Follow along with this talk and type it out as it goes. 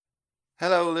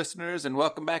Hello, listeners, and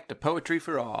welcome back to Poetry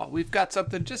for All. We've got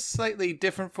something just slightly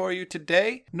different for you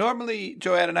today. Normally,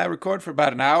 Joanne and I record for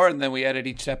about an hour, and then we edit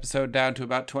each episode down to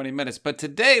about 20 minutes. But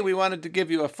today, we wanted to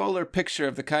give you a fuller picture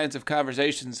of the kinds of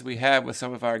conversations we have with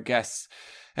some of our guests.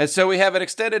 And so we have an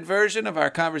extended version of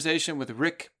our conversation with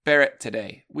Rick Barrett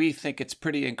today. We think it's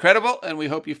pretty incredible, and we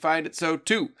hope you find it so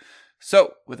too.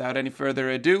 So, without any further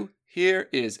ado, here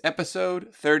is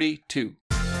episode 32.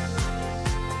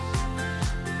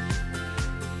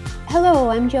 Hello,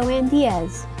 I'm Joanne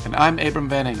Diaz. And I'm Abram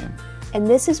Van Ingen. And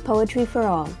this is Poetry for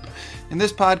All. In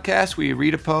this podcast, we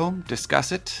read a poem,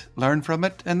 discuss it, learn from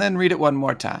it, and then read it one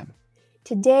more time.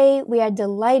 Today, we are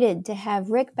delighted to have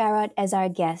Rick Barrett as our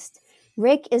guest.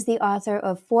 Rick is the author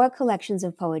of 4 collections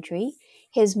of poetry.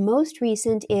 His most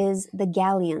recent is The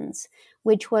Galleons,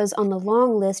 which was on the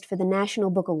long list for the National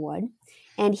Book Award.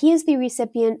 And he is the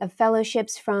recipient of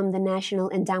fellowships from the National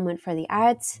Endowment for the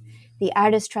Arts, the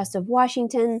Artists Trust of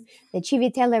Washington, the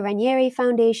Civitella Ranieri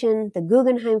Foundation, the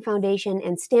Guggenheim Foundation,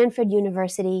 and Stanford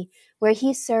University, where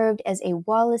he served as a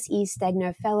Wallace E.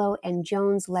 Stegner Fellow and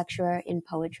Jones Lecturer in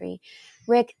Poetry.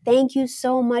 Rick, thank you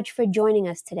so much for joining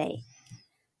us today.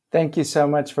 Thank you so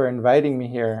much for inviting me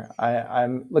here.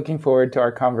 I'm looking forward to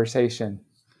our conversation.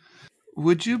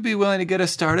 Would you be willing to get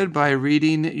us started by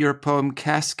reading your poem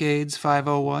Cascades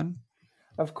 501?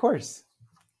 Of course.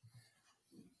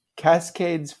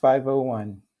 Cascades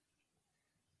 501.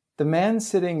 The man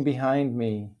sitting behind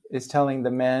me is telling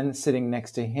the man sitting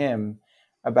next to him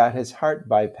about his heart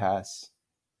bypass.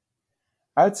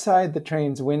 Outside the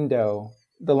train's window,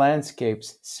 the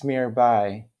landscapes smear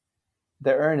by,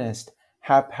 the earnest,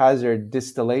 haphazard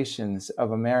distillations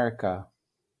of America,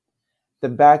 the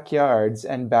backyards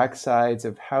and backsides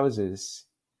of houses,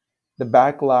 the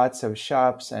backlots of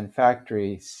shops and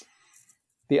factories,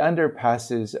 the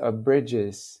underpasses of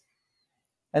bridges,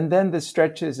 and then the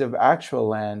stretches of actual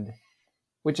land,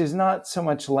 which is not so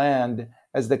much land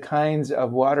as the kinds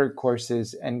of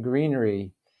watercourses and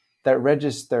greenery that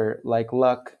register like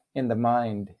luck in the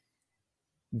mind.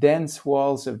 Dense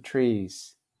walls of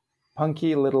trees,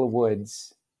 punky little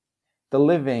woods, the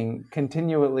living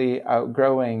continually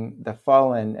outgrowing the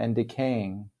fallen and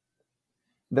decaying,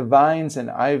 the vines and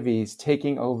ivies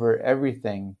taking over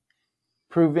everything,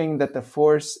 proving that the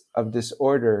force of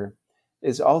disorder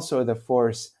is also the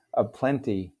force of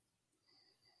plenty.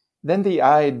 Then the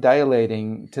eye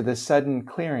dilating to the sudden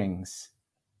clearings,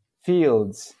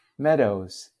 fields,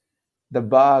 meadows, the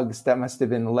bogs that must have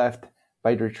been left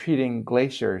by retreating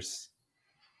glaciers,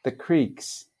 the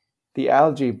creeks, the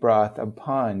algae broth of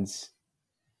ponds,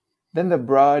 then the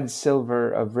broad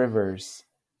silver of rivers,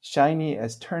 shiny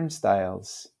as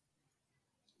turnstiles,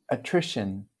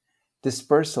 attrition,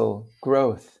 dispersal,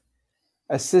 growth,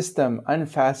 a system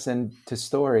unfastened to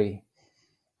story,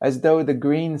 as though the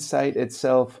green site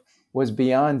itself was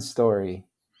beyond story,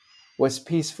 was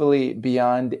peacefully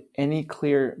beyond any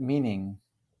clear meaning.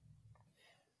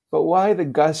 But why the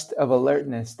gust of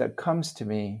alertness that comes to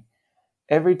me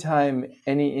every time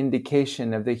any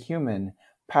indication of the human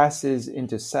passes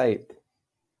into sight,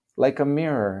 like a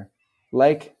mirror,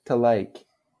 like to like,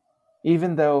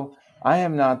 even though I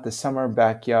am not the summer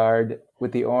backyard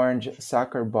with the orange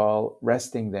soccer ball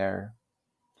resting there,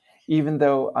 even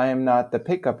though I am not the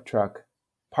pickup truck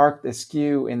parked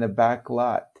askew in the back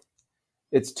lot,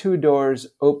 its 2 doors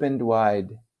opened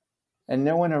wide, and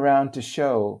no one around to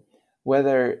show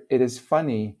whether it is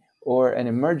funny or an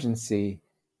emergency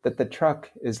that the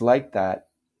truck is like that.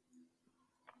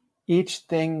 Each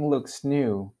thing looks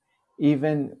new,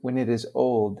 even when it is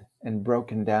old and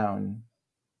broken down.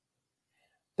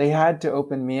 They had to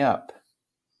open me up.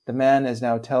 The man is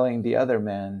now telling the other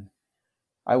man,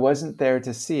 I wasn't there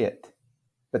to see it,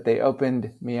 but they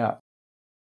opened me up.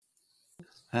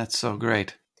 That's so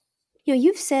great.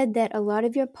 You've said that a lot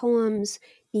of your poems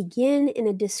begin in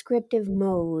a descriptive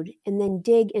mode and then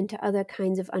dig into other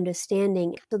kinds of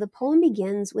understanding. So the poem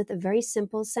begins with a very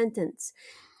simple sentence.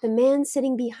 The man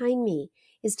sitting behind me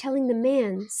is telling the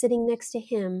man sitting next to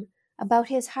him about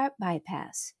his heart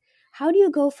bypass. How do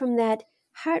you go from that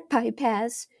heart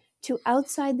bypass to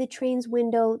outside the train's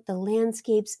window, the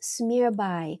landscapes smear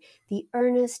by, the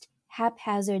earnest,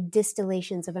 haphazard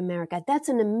distillations of America? That's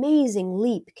an amazing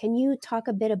leap. Can you talk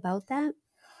a bit about that?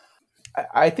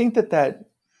 I think that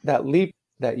leap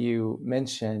that you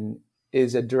mentioned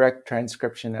is a direct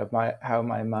transcription of how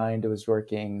my mind was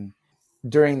working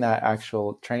during that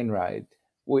actual train ride.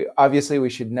 We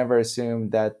should never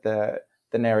assume that the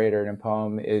narrator in a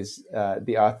poem is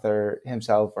the author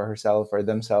himself or herself or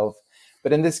themselves.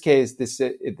 But in this case, this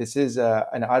is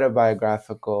an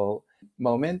autobiographical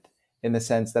moment, in the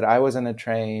sense that I was on a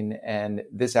train and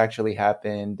this actually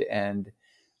happened. And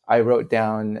I wrote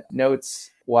down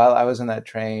notes while I was on that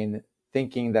train,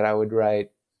 thinking that I would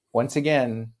write, once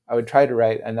again, I would try to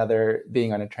write another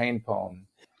being on a train poem.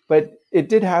 But it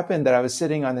did happen that I was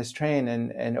sitting on this train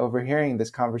and overhearing this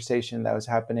conversation that was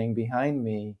happening behind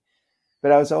me.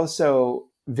 But I was also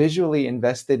visually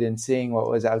invested in seeing what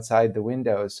was outside the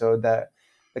window. So that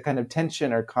the kind of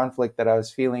tension or conflict that I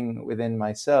was feeling within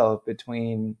myself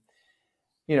between,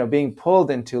 being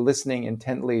pulled into listening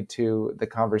intently to the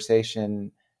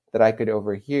conversation that I could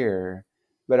overhear,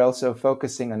 but also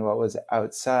focusing on what was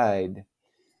outside.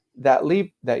 That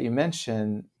leap that you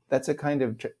mentioned, that's a kind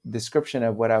of description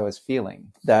of what I was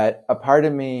feeling, that a part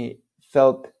of me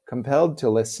felt compelled to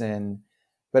listen,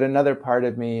 but another part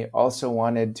of me also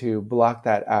wanted to block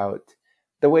that out,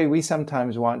 the way we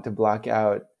sometimes want to block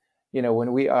out,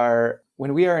 when we are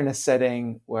in a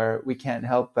setting where we can't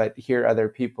help but hear other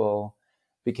people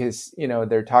because,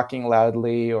 they're talking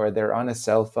loudly or they're on a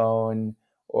cell phone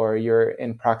or you're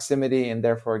in proximity and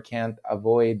therefore can't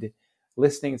avoid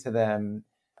listening to them,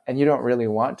 and you don't really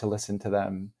want to listen to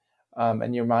them.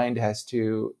 And your mind has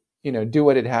to, do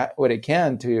what it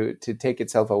can to take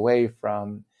itself away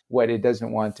from what it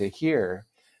doesn't want to hear.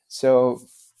 So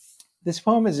this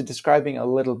poem is describing a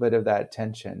little bit of that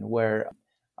tension where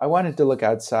I wanted to look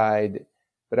outside,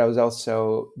 but I was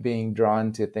also being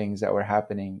drawn to things that were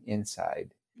happening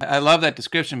inside. I love that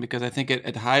description because I think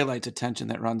it highlights a tension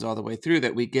that runs all the way through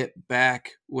that we get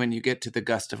back when you get to the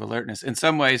gust of alertness. In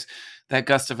some ways, that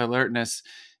gust of alertness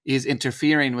is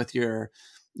interfering with your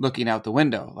looking out the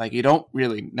window. Like you don't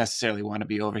really necessarily want to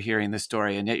be overhearing the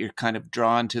story, and yet you're kind of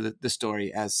drawn to the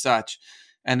story as such.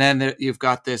 And then you've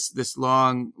got this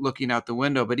long looking out the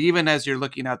window. But even as you're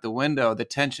looking out the window, the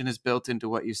tension is built into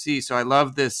what you see. So I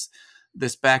love this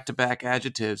back-to-back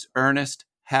adjectives: earnest,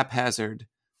 haphazard,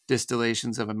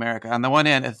 distillations of America. On the one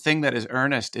hand, a thing that is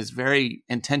earnest is very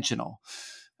intentional.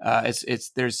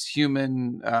 There's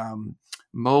human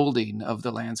molding of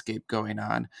the landscape going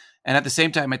on, and at the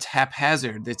same time, it's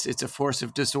haphazard. It's a force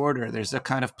of disorder. There's a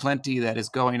kind of plenty that is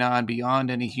going on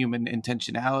beyond any human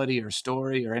intentionality or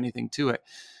story or anything to it.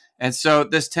 And so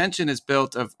this tension is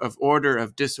built of order,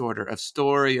 of disorder, of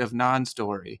story, of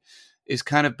non-story, is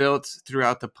kind of built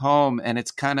throughout the poem, and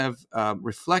it's kind of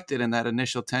reflected in that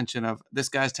initial tension of this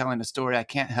guy's telling a story. I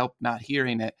can't help not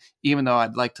hearing it, even though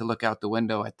I'd like to look out the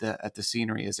window at the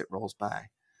scenery as it rolls by.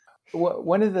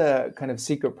 One of the kind of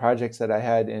secret projects that I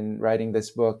had in writing this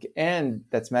book, and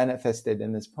that's manifested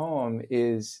in this poem,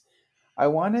 is I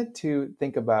wanted to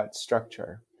think about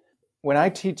structure. When I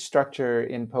teach structure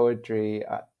in poetry,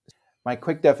 my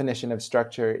quick definition of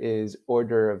structure is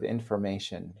order of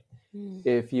information.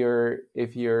 If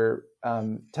you're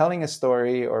telling a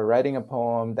story or writing a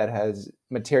poem that has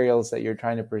materials that you're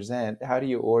trying to present, how do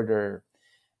you order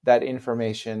that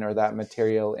information or that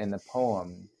material in the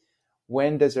poem?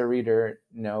 When does a reader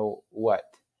know what?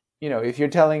 If you're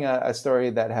telling a story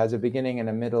that has a beginning and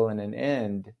a middle and an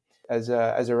end, as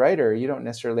a writer, you don't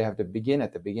necessarily have to begin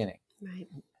at the beginning. Right.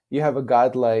 You have a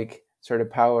godlike sort of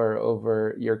power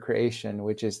over your creation,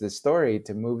 which is the story,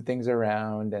 to move things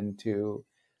around and to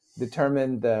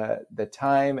determine the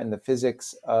time and the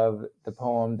physics of the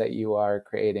poem that you are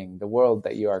creating, the world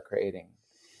that you are creating.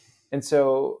 And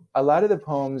so a lot of the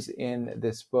poems in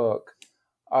this book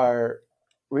are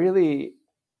really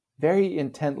very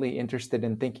intently interested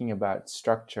in thinking about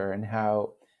structure and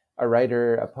how a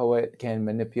writer, a poet, can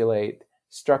manipulate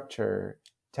structure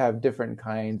to have different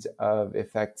kinds of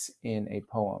effects in a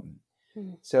poem.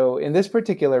 So in this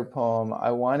particular poem,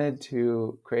 I wanted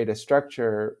to create a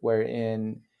structure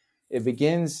wherein it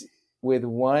begins with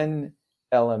one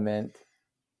element,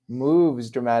 moves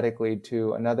dramatically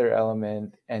to another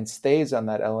element, and stays on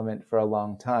that element for a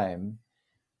long time.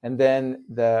 And then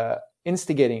the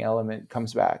instigating element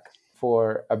comes back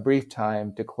for a brief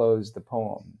time to close the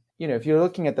poem. If you're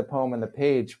looking at the poem on the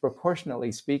page,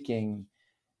 proportionately speaking,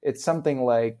 it's something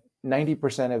like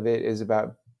 90% of it is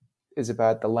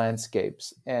about the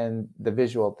landscapes and the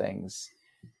visual things.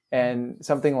 And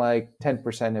something like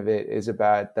 10% of it is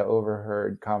about the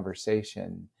overheard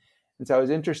conversation. And so I was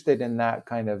interested in that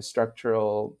kind of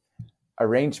structural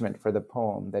arrangement for the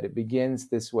poem, that it begins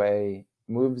this way,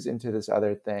 moves into this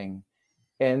other thing,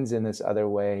 ends in this other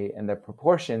way, and the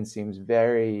proportion seems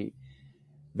very,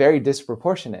 very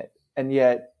disproportionate. And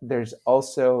yet there's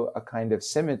also a kind of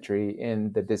symmetry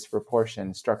in the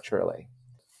disproportion structurally.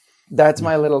 That's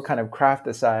my little kind of craft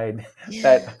aside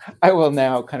that I will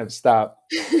now kind of stop.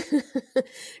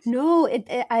 No,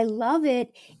 I love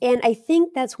it. And I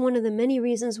think that's one of the many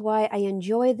reasons why I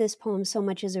enjoy this poem so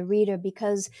much as a reader,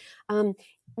 because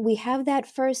we have that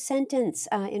first sentence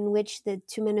in which the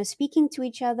two men are speaking to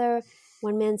each other.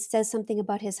 One man says something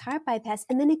about his heart bypass,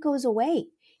 and then it goes away.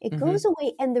 It goes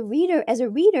away. And the reader, as a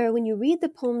reader, when you read the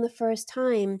poem the first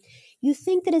time, you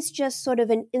think that it's just sort of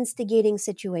an instigating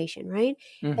situation, right?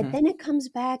 But then it comes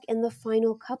back in the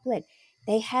final couplet.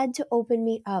 They had to open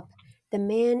me up. The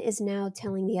man is now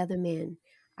telling the other man.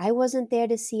 I wasn't there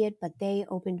to see it, but they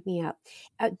opened me up.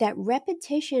 That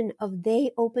repetition of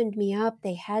they opened me up,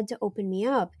 they had to open me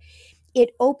up,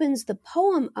 it opens the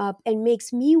poem up and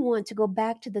makes me want to go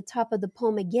back to the top of the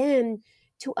poem again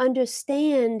to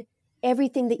understand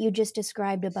everything that you just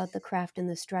described about the craft and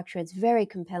the structure. It's very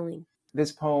compelling.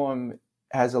 This poem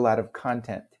has a lot of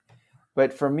content,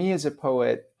 but for me as a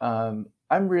poet, I'm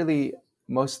really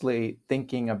mostly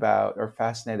thinking about or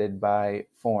fascinated by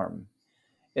form,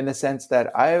 in the sense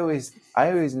that I always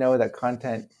know that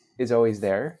content is always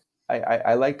there.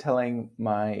 I like telling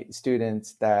my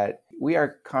students that we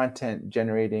are content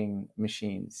generating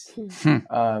machines.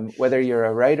 Whether you're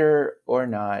a writer or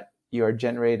not, you are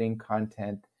generating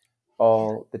content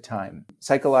all the time.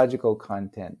 Psychological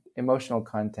content, emotional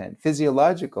content,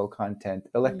 physiological content,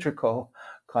 electrical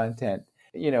content.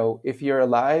 You know, if you're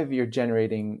alive, you're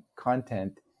generating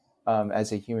content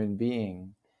as a human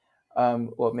being.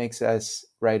 What makes us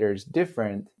writers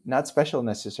different, not special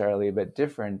necessarily, but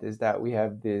different, is that we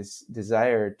have this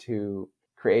desire to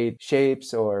create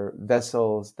shapes or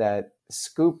vessels that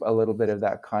scoop a little bit of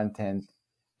that content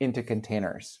into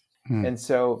containers. And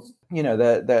so, you know,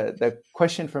 the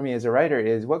question for me as a writer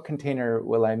is, what container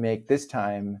will I make this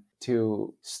time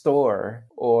to store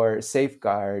or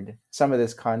safeguard some of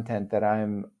this content that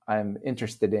I'm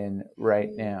interested in right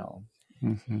now?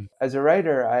 As a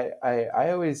writer, I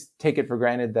always take it for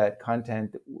granted that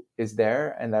content is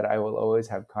there and that I will always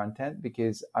have content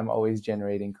because I'm always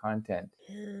generating content.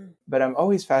 But I'm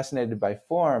always fascinated by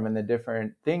form and the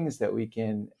different things that we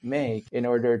can make in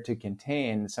order to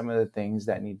contain some of the things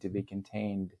that need to be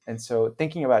contained. And so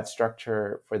thinking about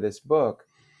structure for this book,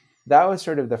 that was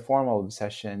sort of the formal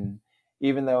obsession,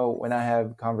 even though when I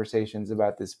have conversations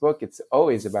about this book, it's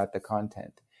always about the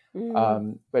content.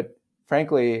 But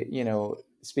frankly, you know,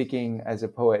 speaking as a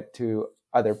poet to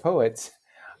other poets,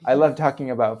 I love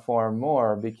talking about form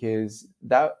more because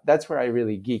that's where I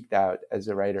really geeked out as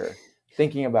a writer,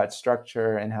 thinking about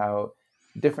structure and how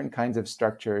different kinds of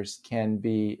structures can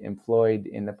be employed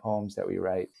in the poems that we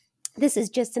write. This is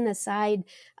just an aside.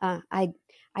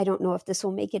 I don't know if this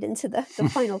will make it into the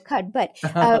final cut, but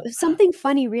something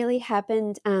funny really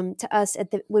happened to us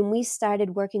when we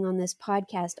started working on this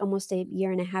podcast almost a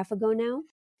year and a half ago now.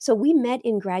 So we met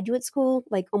in graduate school,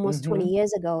 like almost 20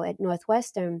 years ago at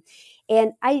Northwestern.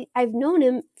 And I've known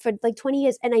him for like 20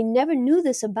 years, and I never knew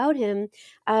this about him,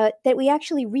 that we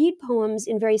actually read poems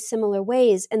in very similar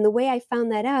ways. And the way I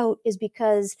found that out is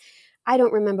because I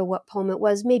don't remember what poem it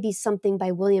was, maybe something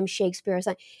by William Shakespeare or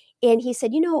something. And he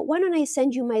said, you know, why don't I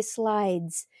send you my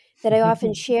slides that I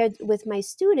often shared with my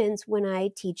students when I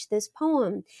teach this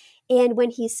poem? And when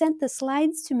he sent the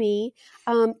slides to me,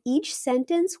 each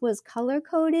sentence was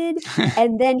color-coded,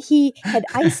 and then he had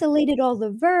isolated all the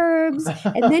verbs,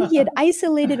 and then he had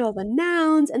isolated all the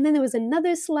nouns, and then there was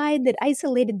another slide that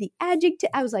isolated the adjective.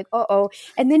 I was like, uh-oh.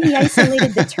 And then he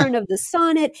isolated the turn of the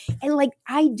sonnet. And like,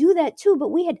 I do that too, but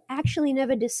we had actually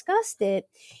never discussed it.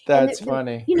 That's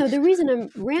funny. You know, the reason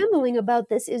I'm rambling about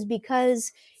this is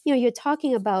because, you know, you're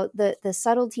talking about the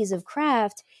subtleties of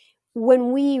craft.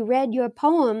 When we read your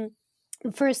poem,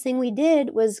 the first thing we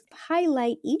did was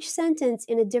highlight each sentence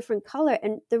in a different color.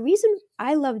 And the reason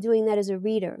I love doing that as a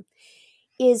reader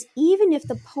is even if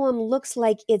the poem looks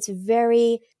like it's a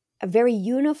very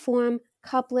uniform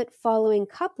couplet following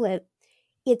couplet,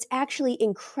 it's actually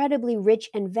incredibly rich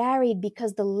and varied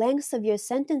because the lengths of your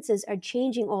sentences are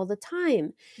changing all the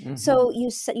time. So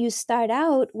you start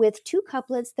out with two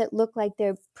couplets that look like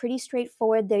they're pretty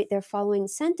straightforward. They're following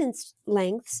sentence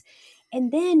lengths. And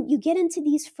then you get into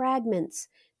these fragments,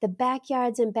 the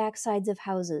backyards and backsides of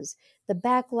houses, the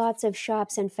back lots of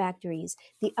shops and factories,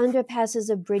 the underpasses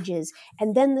of bridges,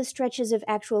 and then the stretches of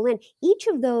actual land. Each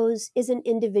of those is an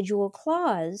individual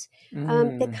clause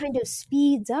that kind of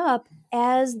speeds up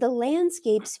as the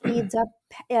landscape speeds up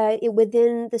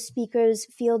within the speaker's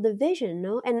field of vision.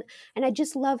 No? And I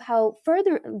just love how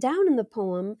further down in the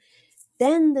poem,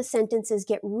 then the sentences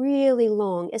get really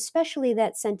long, especially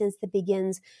that sentence that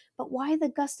begins, but why the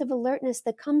gust of alertness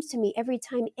that comes to me every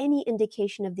time any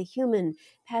indication of the human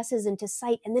passes into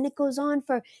sight? And then it goes on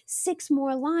for 6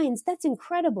 more lines. That's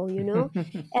incredible, you know?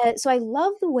 So I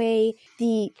love the way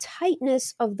the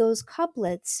tightness of those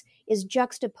couplets is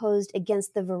juxtaposed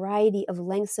against the variety of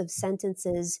lengths of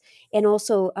sentences and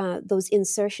also those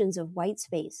insertions of white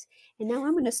space. And now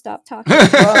I'm going to stop talking.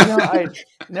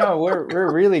 Well,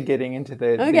 we're really getting into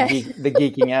the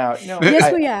geeking out. No,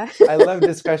 yes, we are. I love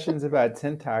discussions about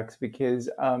syntax because,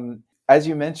 as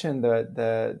you mentioned,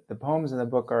 the poems in the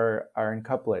book are in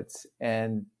couplets,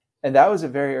 and that was a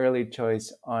very early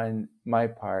choice on my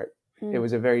part. It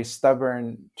was a very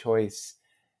stubborn choice,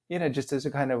 just as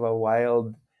a kind of a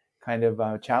wild kind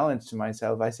of challenge to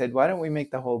myself. I said, why don't we make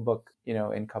the whole book,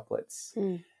 in couplets?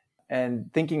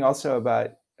 And thinking also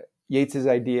about Yeats's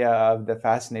idea of the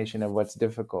fascination of what's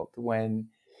difficult. When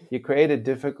you create a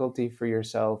difficulty for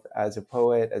yourself as a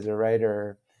poet, as a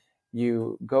writer,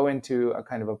 you go into a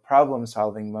kind of a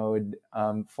problem-solving mode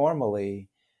formally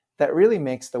that really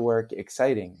makes the work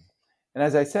exciting. And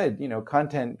as I said,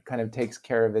 content kind of takes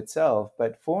care of itself,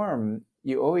 but form,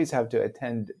 you always have to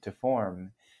attend to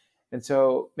form. And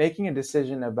so making a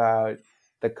decision about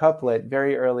the couplet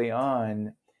very early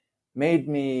on made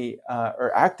me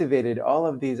or activated all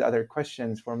of these other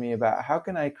questions for me about how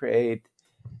can I create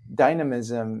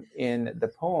dynamism in the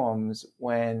poems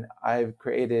when I've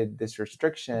created this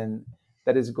restriction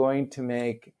that is going to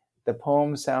make the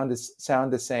poem sound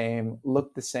the same,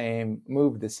 look the same,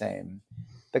 move the same.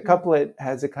 The couplet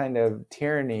has a kind of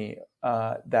tyranny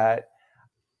that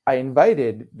I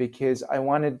invited because I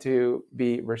wanted to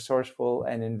be resourceful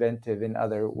and inventive in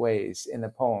other ways in the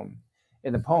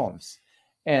poems.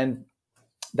 And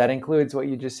that includes what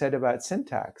you just said about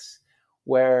syntax,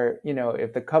 where,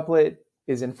 if the couplet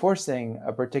is enforcing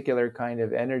a particular kind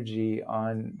of energy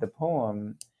on the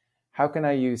poem, how can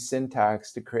I use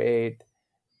syntax to create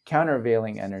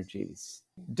countervailing energies,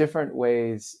 different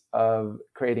ways of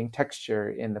creating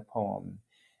texture in the poem?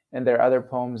 And there are other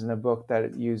poems in the book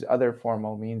that use other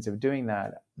formal means of doing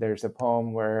that. There's a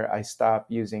poem where I stop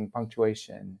using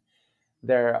punctuation.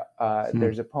 There's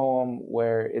a poem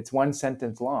where it's one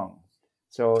sentence long.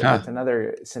 So that's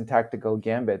another syntactical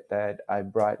gambit that I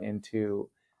brought into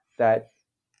that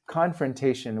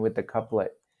confrontation with the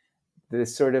couplet.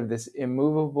 This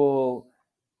immovable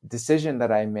decision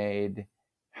that I made.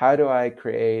 How do I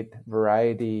create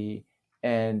variety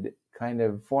and kind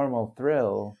of formal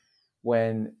thrill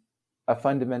when a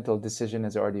fundamental decision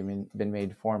has already been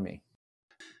made for me?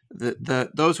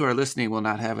 Those who are listening will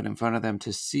not have it in front of them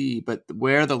to see, but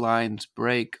where the lines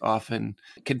break often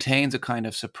contains a kind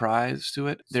of surprise to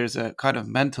it. There's a kind of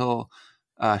mental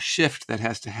shift that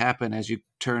has to happen as you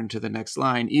turn to the next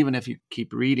line, even if you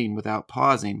keep reading without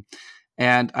pausing.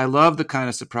 And I love the kind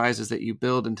of surprises that you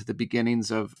build into the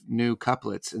beginnings of new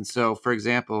couplets. And so, for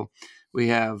example, we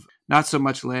have not so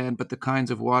much land, but the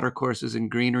kinds of watercourses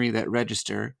and greenery that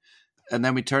register. And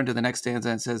then we turn to the next stanza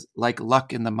and it says, like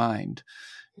luck in the mind.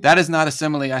 That is not a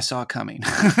simile I saw coming,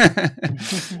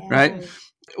 right?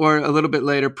 Or a little bit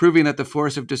later, proving that the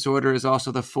force of disorder is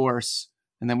also the force.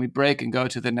 And then we break and go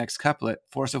to the next couplet.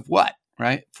 Force of what,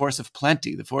 right? Force of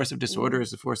plenty. The force of disorder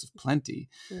is the force of plenty.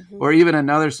 Or even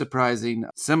another surprising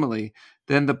simile,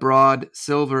 then the broad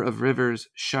silver of rivers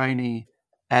shiny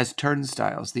as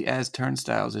turnstiles. The as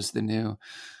turnstiles is the new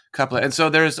couplet. And so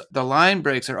the line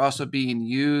breaks are also being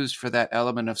used for that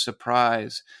element of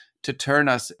surprise to turn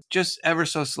us just ever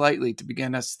so slightly, to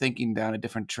begin us thinking down a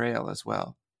different trail as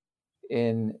well.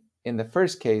 In the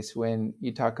first case, when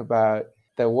you talk about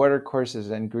the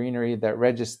watercourses and greenery that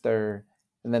register,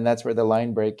 and then that's where the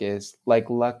line break is, like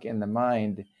luck in the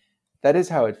mind, that is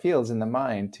how it feels in the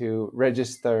mind to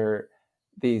register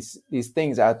these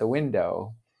things out the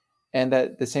window. And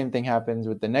that the same thing happens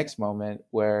with the next moment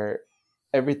where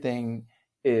everything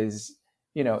is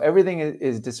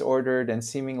disordered and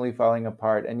seemingly falling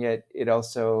apart, and yet it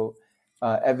also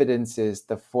evidences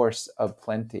the force of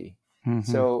plenty.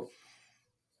 So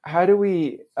how do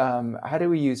we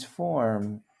use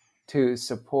form to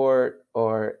support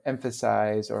or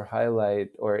emphasize or highlight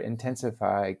or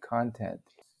intensify content?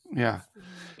 Yeah.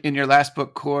 In your last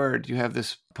book, Chord, you have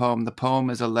this poem. The poem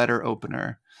is a letter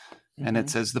opener. And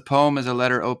it says, the poem is a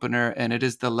letter opener, and it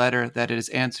is the letter that is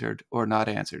answered or not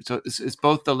answered. So it's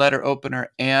both the letter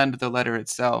opener and the letter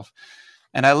itself.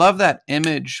 And I love that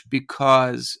image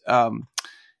because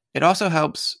it also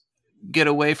helps get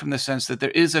away from the sense that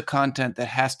there is a content that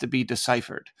has to be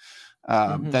deciphered,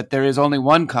 that there is only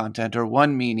one content or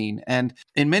one meaning. And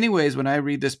in many ways, when I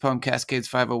read this poem, Cascades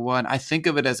 501, I think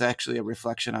of it as actually a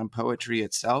reflection on poetry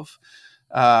itself.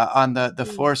 On the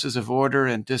forces of order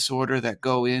and disorder that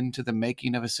go into the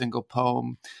making of a single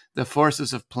poem, the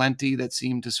forces of plenty that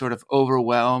seem to sort of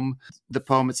overwhelm the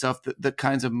poem itself, the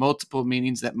kinds of multiple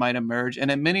meanings that might emerge.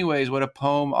 And in many ways, what a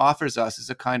poem offers us is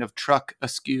a kind of truck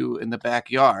askew in the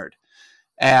backyard.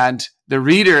 And the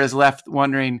reader is left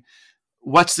wondering,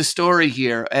 what's the story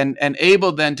here? And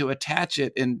able then to attach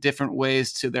it in different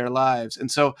ways to their lives. And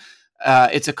so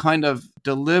it's a kind of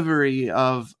delivery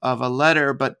of a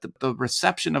letter, but the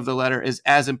reception of the letter is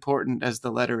as important as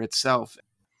the letter itself.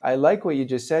 I like what you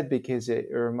just said, because it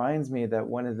reminds me that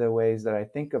one of the ways that I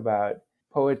think about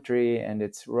poetry and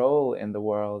its role in the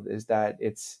world is that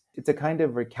it's a kind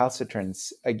of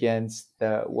recalcitrance against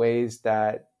the ways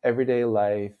that everyday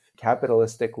life,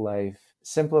 capitalistic life,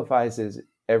 simplifies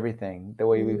everything. The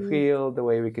way we feel, the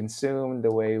way we consume,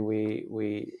 the way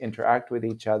we interact with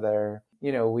each other.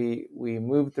 We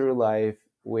move through life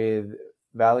with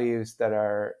values that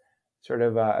are sort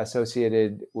of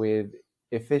associated with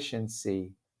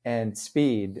efficiency and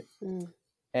speed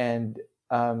and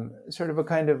sort of a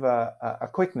kind of a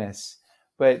quickness.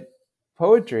 But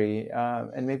poetry,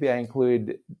 and maybe I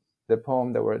include the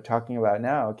poem that we're talking about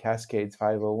now, Cascades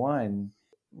 501,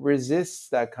 resists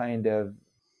that kind of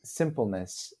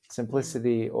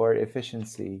simplicity, or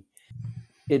efficiency.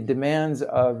 It demands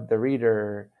of the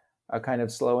reader a kind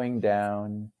of slowing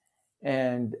down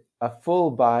and a full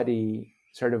body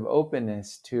sort of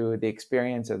openness to the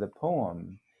experience of the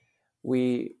poem.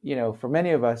 We, for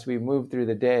many of us, we move through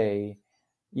the day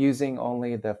using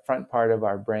only the front part of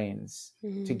our brains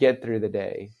to get through the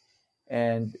day.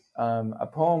 And a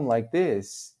poem like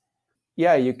this,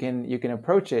 you can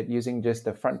approach it using just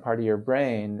the front part of your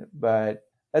brain, but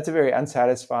that's a very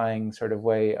unsatisfying sort of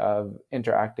way of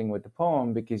interacting with the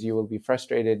poem, because you will be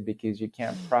frustrated because you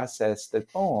can't process the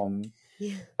poem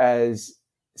as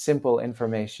simple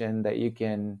information that you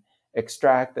can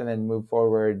extract and then move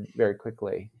forward very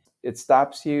quickly. It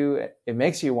stops you, it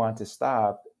makes you want to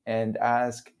stop and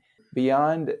ask,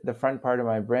 beyond the front part of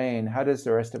my brain, how does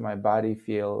the rest of my body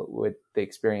feel with the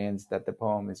experience that the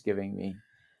poem is giving me?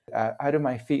 How do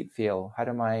my feet feel? How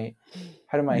do my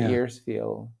ears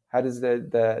feel? How does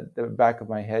the back of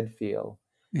my head feel?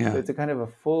 So it's a kind of a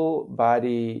full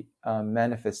body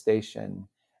manifestation.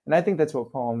 And I think that's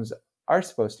what poems are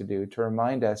supposed to do, to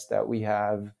remind us that we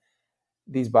have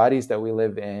these bodies that we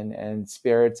live in, and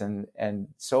spirits and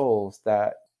souls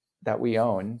that we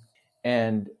own.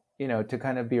 And, to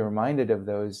kind of be reminded of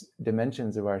those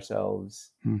dimensions of ourselves.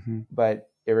 But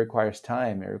it requires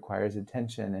time, it requires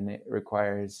attention, and it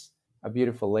requires a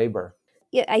beautiful labor.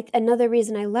 Yeah, another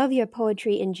reason I love your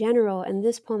poetry in general, and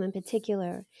this poem in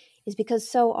particular, is because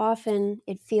so often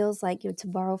it feels like, to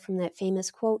borrow from that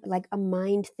famous quote, like a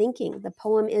mind thinking. The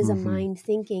poem is a mind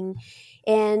thinking.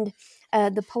 And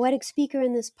the poetic speaker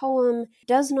in this poem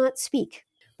does not speak,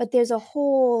 but there's a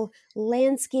whole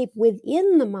landscape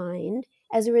within the mind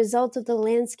as a result of the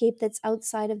landscape that's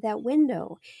outside of that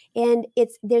window. And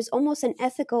there's almost an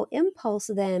ethical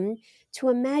impulse then to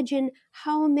imagine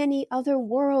how many other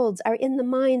worlds are in the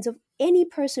minds of any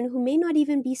person who may not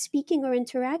even be speaking or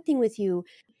interacting with you.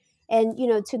 And,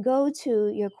 to go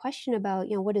to your question about,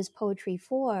 what is poetry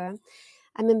for?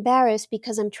 I'm embarrassed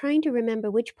because I'm trying to remember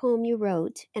which poem you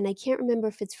wrote, and I can't remember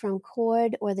if it's from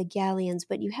Cord or the Galleons,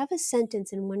 but you have a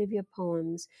sentence in one of your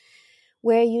poems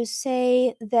where you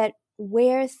say that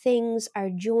where things are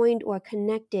joined or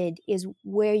connected is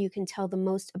where you can tell the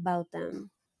most about them.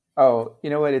 Oh, you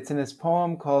know what? It's in this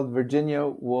poem called Virginia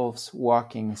Woolf's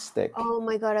Walking Stick. Oh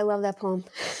my God, I love that poem.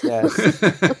 Yes.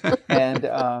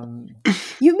 And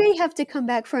you may have to come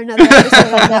back for another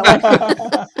episode on that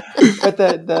one.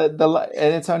 But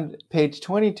and it's on page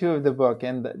 22 of the book,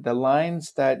 and the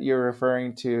lines that you're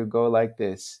referring to go like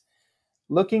this: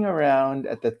 looking around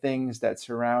at the things that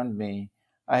surround me,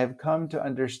 I have come to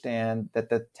understand that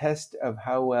the test of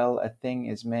how well a thing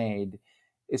is made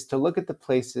is to look at the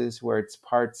places where its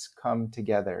parts come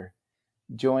together: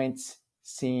 joints,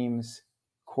 seams,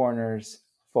 corners,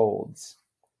 folds.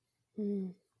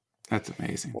 That's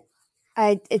amazing.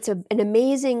 It's an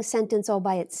amazing sentence all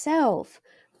by itself,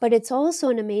 but it's also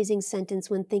an amazing sentence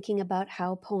when thinking about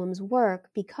how poems work,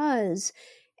 because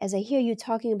as I hear you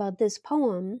talking about this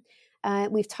poem,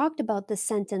 we've talked about the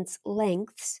sentence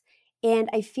lengths, and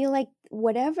I feel like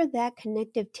whatever that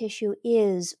connective tissue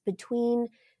is between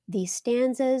the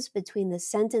stanzas, between the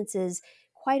sentences,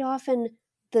 quite often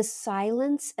the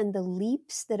silence and the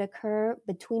leaps that occur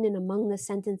between and among the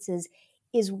sentences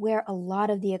is where a lot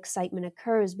of the excitement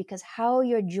occurs, because how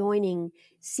you're joining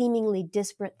seemingly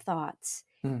disparate thoughts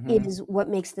is what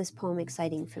makes this poem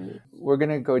exciting for me. We're going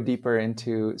to go deeper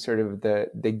into sort of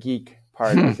the geek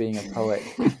part of being a poet.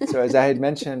 So as I had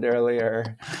mentioned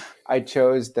earlier, I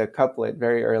chose the couplet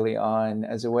very early on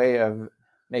as a way of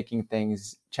making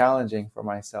things challenging for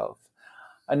myself.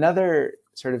 Another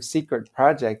sort of secret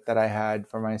project that I had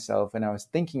for myself, and I was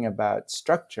thinking about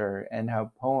structure and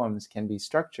how poems can be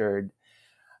structured,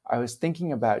 I was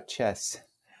thinking about chess.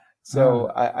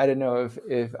 So I don't know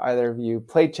if either of you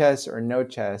play chess or know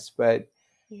chess, but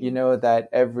you know that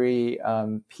every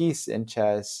piece in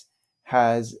chess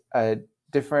has a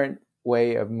different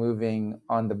way of moving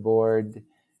on the board,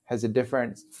 has a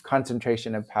different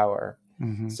concentration of power.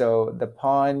 Mm-hmm. So the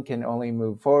pawn can only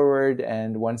move forward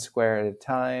and one square at a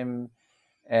time,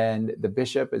 and the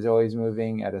bishop is always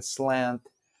moving at a slant.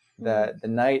 The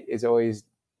knight is always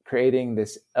creating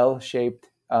this L-shaped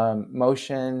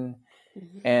motion.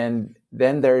 Mm-hmm. And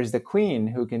then there's the queen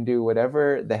who can do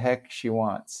whatever the heck she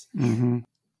wants. Mm-hmm.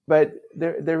 But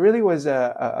there really was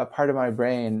a part of my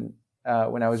brain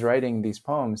when I was writing these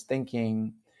poems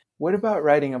thinking, what about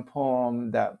writing a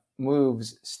poem that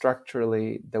moves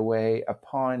structurally the way a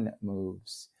pawn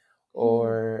moves?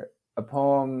 Or a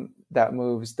poem that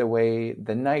moves the way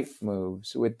the knight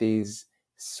moves with these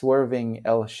swerving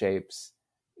L shapes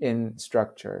in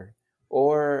structure?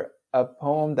 Or a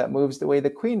poem that moves the way the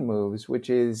queen moves, which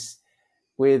is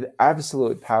with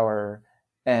absolute power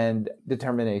and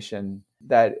determination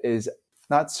that is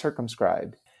not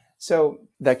circumscribed. So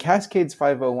the Cascades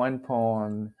 501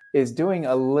 poem is doing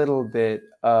a little bit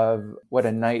of what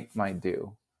a knight might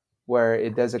do, where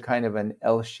it does a kind of an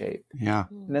L shape. Yeah.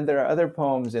 And then there are other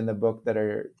poems in the book that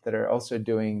are also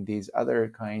doing these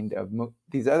other kinds of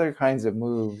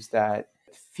moves that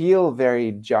feel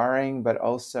very jarring, but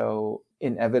also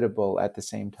inevitable at the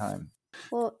same time.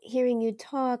 Well, hearing you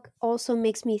talk also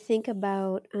makes me think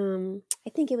about, I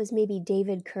think it was maybe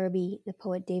David Kirby, the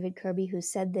poet David Kirby, who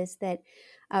said this, that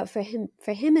for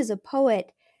him as a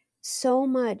poet, so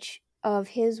much of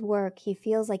his work, he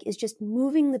feels like, is just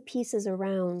moving the pieces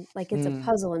around like it's a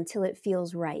puzzle until it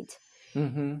feels right.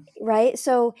 Mm-hmm. Right?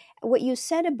 So what you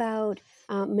said about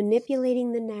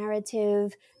manipulating the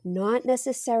narrative, not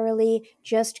necessarily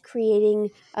just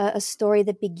creating a story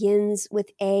that begins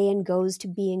with A and goes to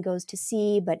B and goes to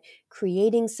C, but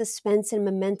creating suspense and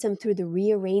momentum through the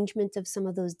rearrangement of some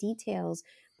of those details,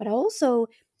 but also,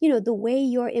 the way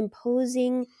you're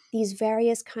imposing these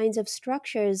various kinds of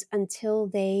structures until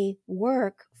they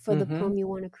work for the poem you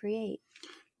want to create.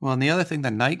 Well, and the other thing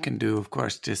that knight can do, of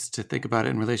course, just to think about it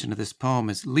in relation to this poem,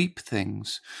 is leap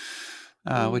things,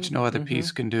 which no other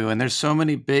piece can do. And there's so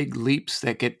many big leaps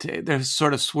there's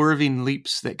sort of swerving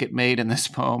leaps that get made in this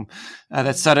poem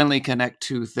that suddenly connect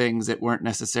two things that weren't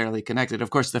necessarily connected. Of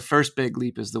course, the first big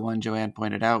leap is the one Joanne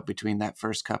pointed out between that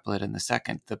first couplet and the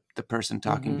second, the person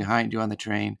talking behind you on the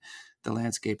train, the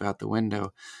landscape out the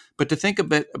window. But to think a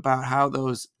bit about how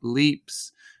those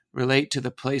leaps relate to the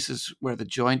places where the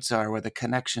joints are, where the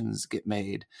connections get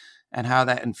made, and how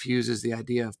that infuses the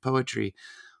idea of poetry.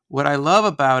 What I love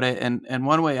about it, and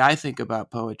one way I think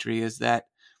about poetry is that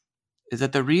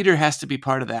the reader has to be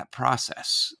part of that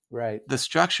process. Right. The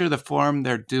structure, the form,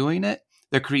 they're doing it.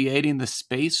 They're creating the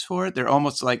space for it. They're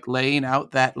almost like laying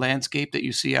out that landscape that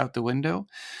you see out the window.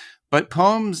 But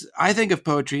poems, I think of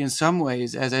poetry in some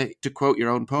ways to quote your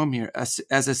own poem here, as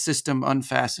a system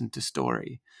unfastened to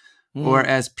story. Or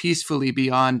as peacefully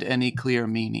beyond any clear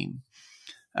meaning.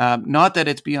 Not that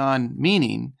it's beyond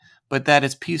meaning, but that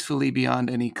it's peacefully beyond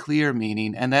any clear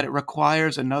meaning, and that it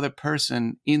requires another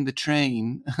person in the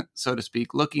train, so to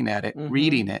speak, looking at it,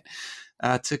 reading it,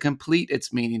 to complete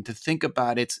its meaning, to think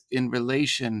about it in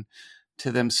relation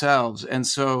to themselves. And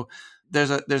so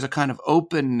there's a kind of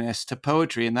openness to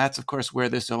poetry, and that's, of course, where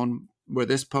this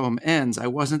poem ends. I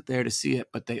wasn't there to see it,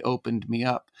 but they opened me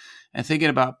up. And thinking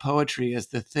about poetry as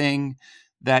the thing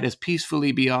that is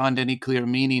peacefully beyond any clear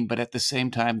meaning, but at the same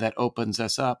time that opens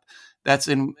us up. That's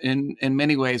in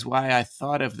many ways why I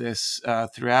thought of this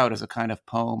throughout as a kind of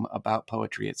poem about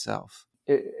poetry itself.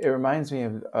 It reminds me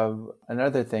of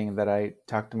another thing that I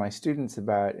talk to my students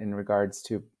about in regards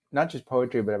to not just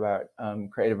poetry, but about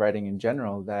creative writing in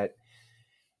general, that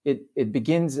it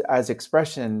begins as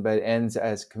expression but ends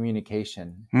as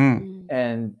communication.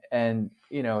 And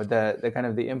the kind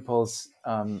of the impulse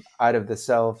out of the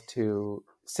self to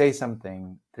say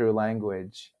something through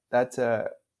language, that's a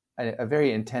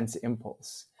very intense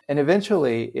impulse, and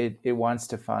eventually it wants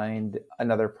to find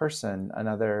another person,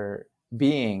 another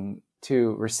being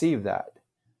to receive that,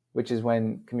 which is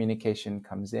when communication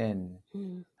comes in.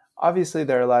 Obviously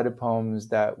there are a lot of poems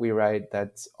that we write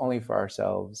that's only for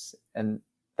ourselves, and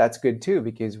that's good too,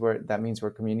 because that means we're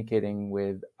communicating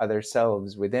with other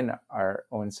selves within our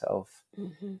own self.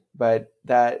 But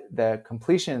the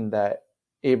completion that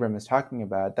Abram is talking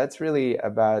about, that's really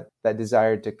about that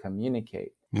desire to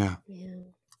communicate. Yeah.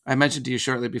 I mentioned to you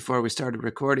shortly before we started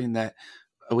recording that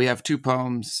we have two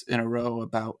poems in a row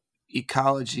about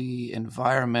ecology,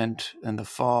 environment, and the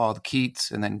fall, Keats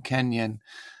and then Kenyon.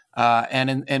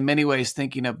 And in many ways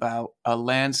thinking about a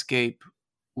landscape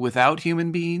without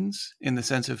human beings in the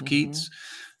sense of Keats,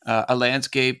 a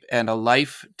landscape and a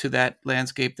life to that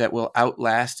landscape that will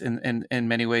outlast in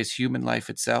many ways human life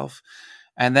itself.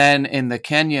 And then in the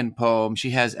Kenyon poem,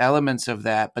 she has elements of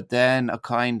that, but then a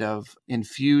kind of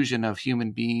infusion of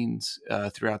human beings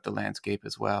throughout the landscape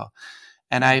as well.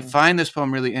 And I find this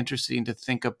poem really interesting to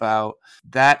think about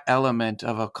that element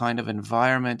of a kind of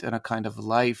environment and a kind of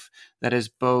life that is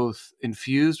both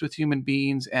infused with human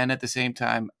beings and at the same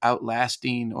time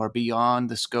outlasting or beyond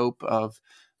the scope of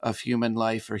human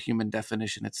life or human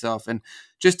definition itself. And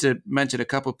just to mention a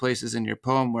couple places in your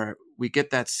poem where we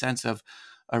get that sense of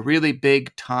a really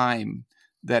big time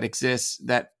that exists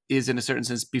that is in a certain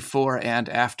sense before and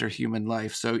after human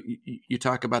life. So you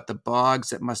talk about the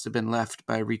bogs that must have been left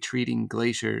by retreating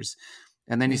glaciers.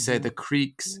 And then you say the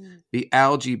creeks, the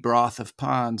algae broth of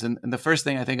ponds. And the first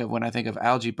thing I think of when I think of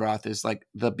algae broth is like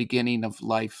the beginning of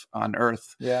life on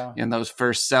Earth. Yeah. And those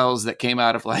first cells that came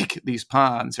out of like these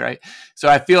ponds, right? So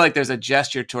I feel like there's a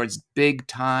gesture towards big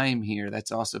time here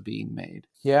that's also being made.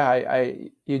 Yeah,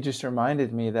 you just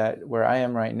reminded me that where I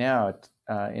am right now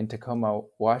in Tacoma,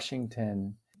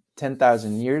 Washington,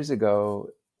 10,000 years ago,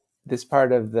 this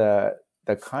part of the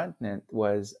continent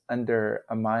was under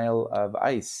a mile of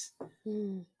ice.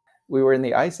 We were in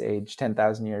the ice age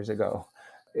 10,000 years ago.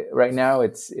 Right now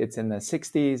it's in the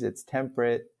 60s, it's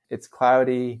temperate, it's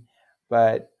cloudy,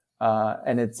 but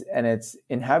and it's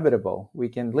inhabitable. We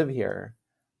can live here.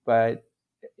 But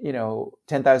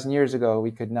 10,000 years ago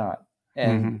we could not.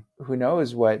 And who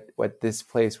knows what this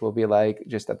place will be like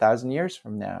just 1,000 years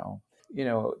from now.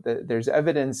 There's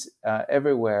evidence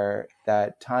everywhere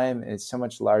that time is so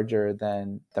much larger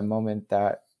than the moment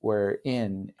that we're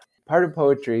in. Part of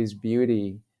poetry's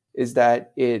beauty is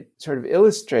that it sort of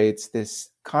illustrates this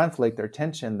conflict or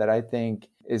tension that I think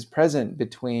is present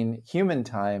between human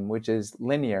time, which is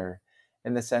linear,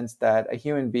 in the sense that a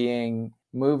human being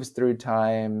moves through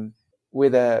time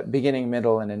with a beginning,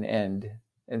 middle, and an end.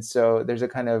 And so there's a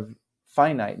kind of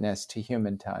finiteness to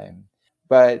human time.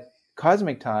 But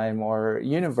cosmic time or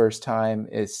universe time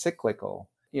is cyclical.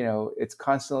 It's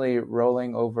constantly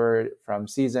rolling over from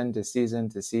season to season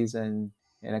to season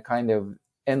in a kind of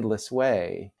endless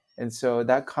way. And so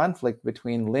that conflict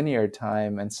between linear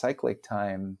time and cyclic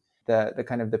time, the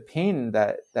kind of the pain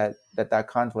that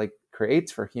conflict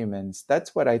creates for humans,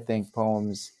 that's what I think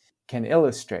poems can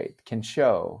illustrate, can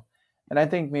show. And I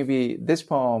think maybe this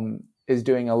poem is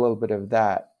doing a little bit of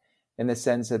that, in the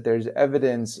sense that there's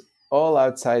evidence all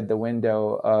outside the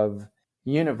window of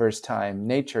universe time,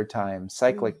 nature time,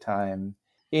 cyclic time,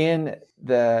 in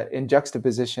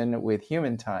juxtaposition with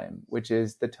human time, which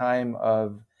is the time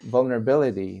of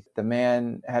vulnerability, the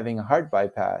man having a heart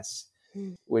bypass,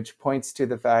 which points to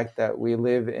the fact that we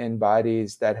live in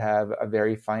bodies that have a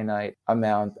very finite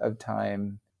amount of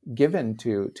time given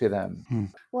to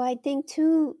them. Well, I think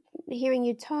too, hearing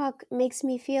you talk makes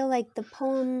me feel like the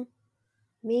poem,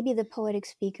 maybe the poetic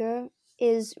speaker,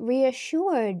 is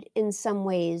reassured in some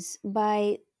ways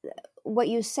by what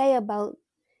you say about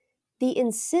the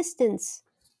insistence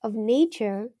of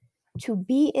nature to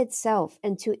be itself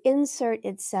and to insert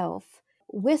itself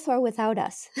with or without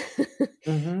us.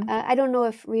 I don't know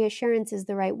if reassurance is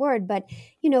the right word, but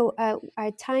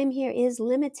our time here is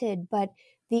limited, but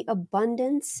the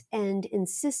abundance and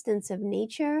insistence of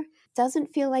nature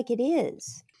doesn't feel like it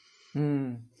is.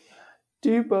 Do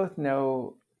you both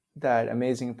know that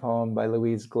amazing poem by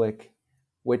Louise Glick,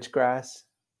 Witchgrass,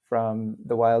 from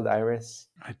The Wild Iris?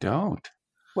 I don't.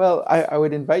 Well, I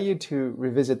would invite you to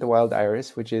revisit The Wild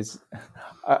Iris, which is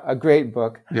a great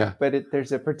book. Yeah. But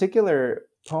there's a particular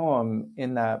poem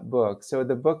in that book. So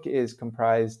the book is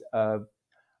comprised of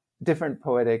different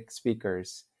poetic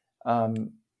speakers.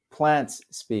 Plants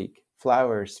speak,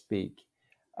 flowers speak,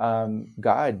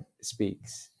 God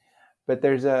speaks. But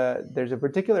there's a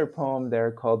particular poem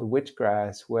there called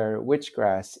Witchgrass, where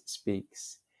Witchgrass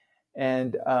speaks.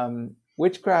 And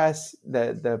Witchgrass,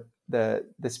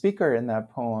 the speaker in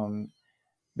that poem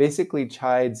basically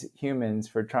chides humans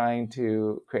for trying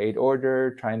to create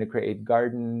order, trying to create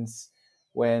gardens,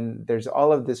 when there's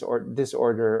all of this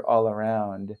disorder all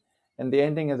around. And the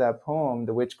ending of that poem,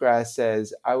 the Witchgrass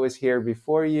says, "I was here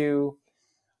before you,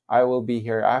 I will be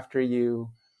here after you,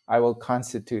 I will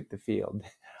constitute the field."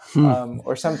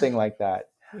 Or something like that.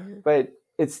 But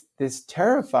it's this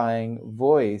terrifying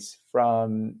voice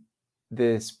from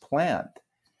this plant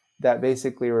that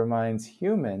basically reminds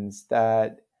humans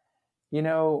that,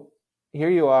 here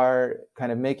you are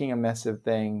kind of making a mess of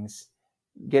things,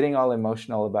 getting all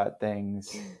emotional about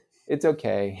things. It's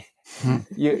okay.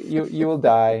 You will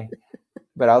die.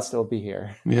 but I'll still be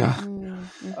here. Yeah.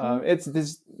 Mm-hmm. It's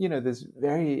this, this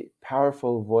very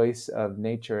powerful voice of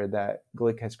nature that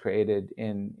Glick has created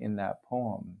in that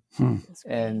poem.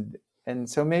 And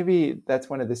so maybe that's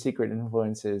one of the secret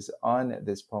influences on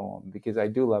this poem, because I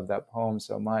do love that poem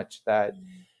so much, that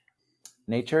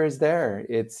nature is there.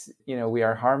 It's, we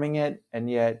are harming it, and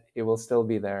yet it will still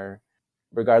be there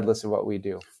regardless of what we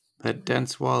do. That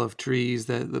dense wall of trees,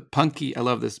 the punky, I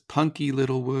love this, punky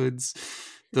little woods,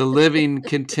 the living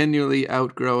continually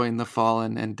outgrowing the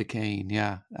fallen and decaying.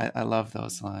 Yeah, I love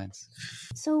those lines.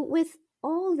 So with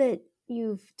all that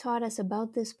you've taught us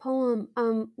about this poem,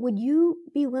 would you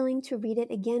be willing to read it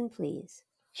again, please?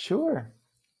 Sure.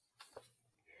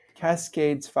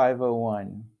 Cascades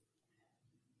 501.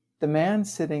 The man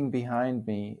sitting behind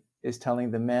me is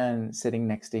telling the man sitting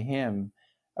next to him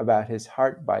about his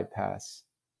heart bypass.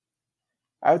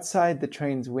 Outside the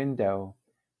train's window,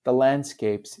 the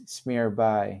landscapes smear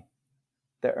by,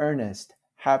 the earnest,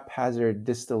 haphazard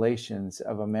distillations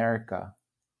of America,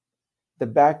 the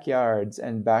backyards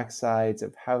and backsides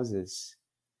of houses,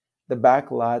 the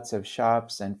back lots of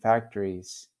shops and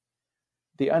factories,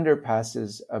 the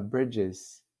underpasses of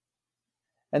bridges,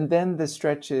 and then the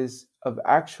stretches of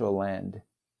actual land,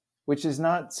 which is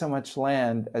not so much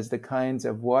land as the kinds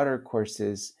of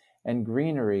watercourses and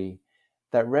greenery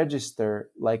that register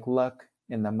like luck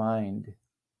in the mind.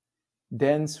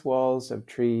 Dense walls of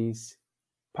trees,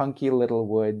 punky little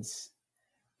woods,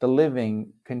 the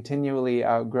living continually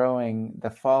outgrowing the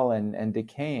fallen and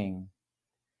decaying,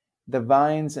 the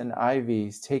vines and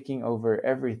ivies taking over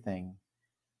everything,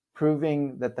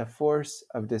 proving that the force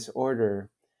of disorder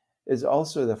is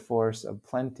also the force of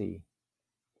plenty.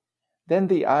 Then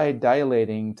the eye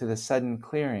dilating to the sudden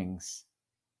clearings,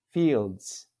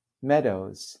 fields,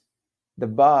 meadows, the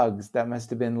bogs that must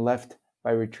have been left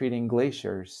by retreating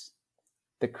glaciers,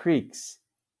 the creeks,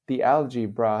 the algae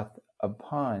broth of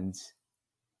ponds.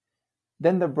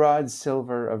 Then the broad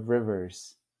silver of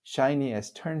rivers, shiny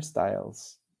as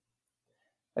turnstiles.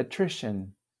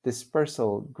 Attrition,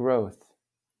 dispersal, growth,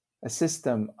 a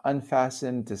system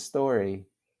unfastened to story,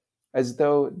 as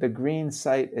though the green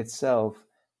site itself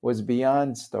was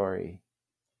beyond story,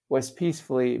 was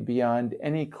peacefully beyond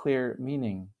any clear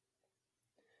meaning.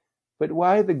 But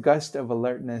why the gust of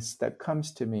alertness that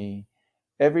comes to me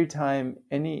every time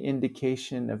any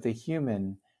indication of the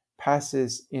human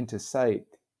passes into sight,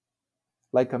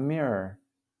 like a mirror,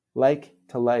 like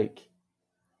to like,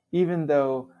 even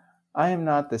though I am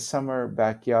not the summer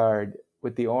backyard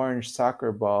with the orange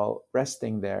soccer ball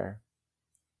resting there,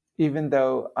 even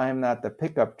though I am not the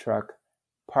pickup truck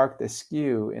parked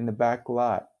askew in the back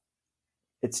lot,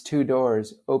 its two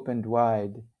doors opened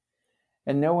wide,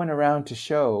 and no one around to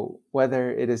show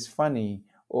whether it is funny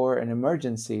or an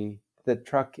emergency that the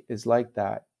truck is like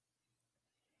that.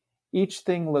 Each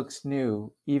thing looks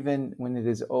new, even when it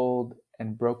is old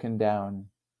and broken down.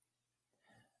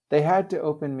 They had to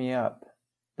open me up,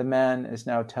 the man is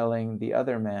now telling the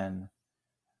other man.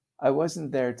 I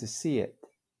wasn't there to see it,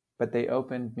 but they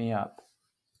opened me up.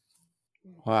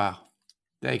 Wow.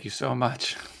 Thank you so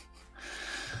much.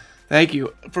 Thank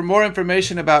you. For more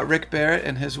information about Rick Barrett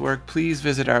and his work, please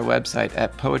visit our website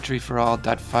at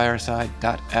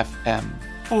poetryforall.fireside.fm.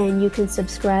 And you can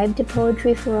subscribe to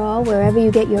Poetry for All wherever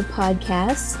you get your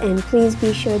podcasts. And please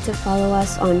be sure to follow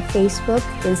us on Facebook,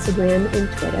 Instagram, and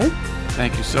Twitter.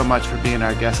 Thank you so much for being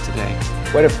our guest today.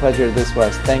 What a pleasure this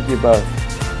was. Thank you both.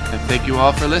 And thank you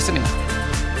all for listening.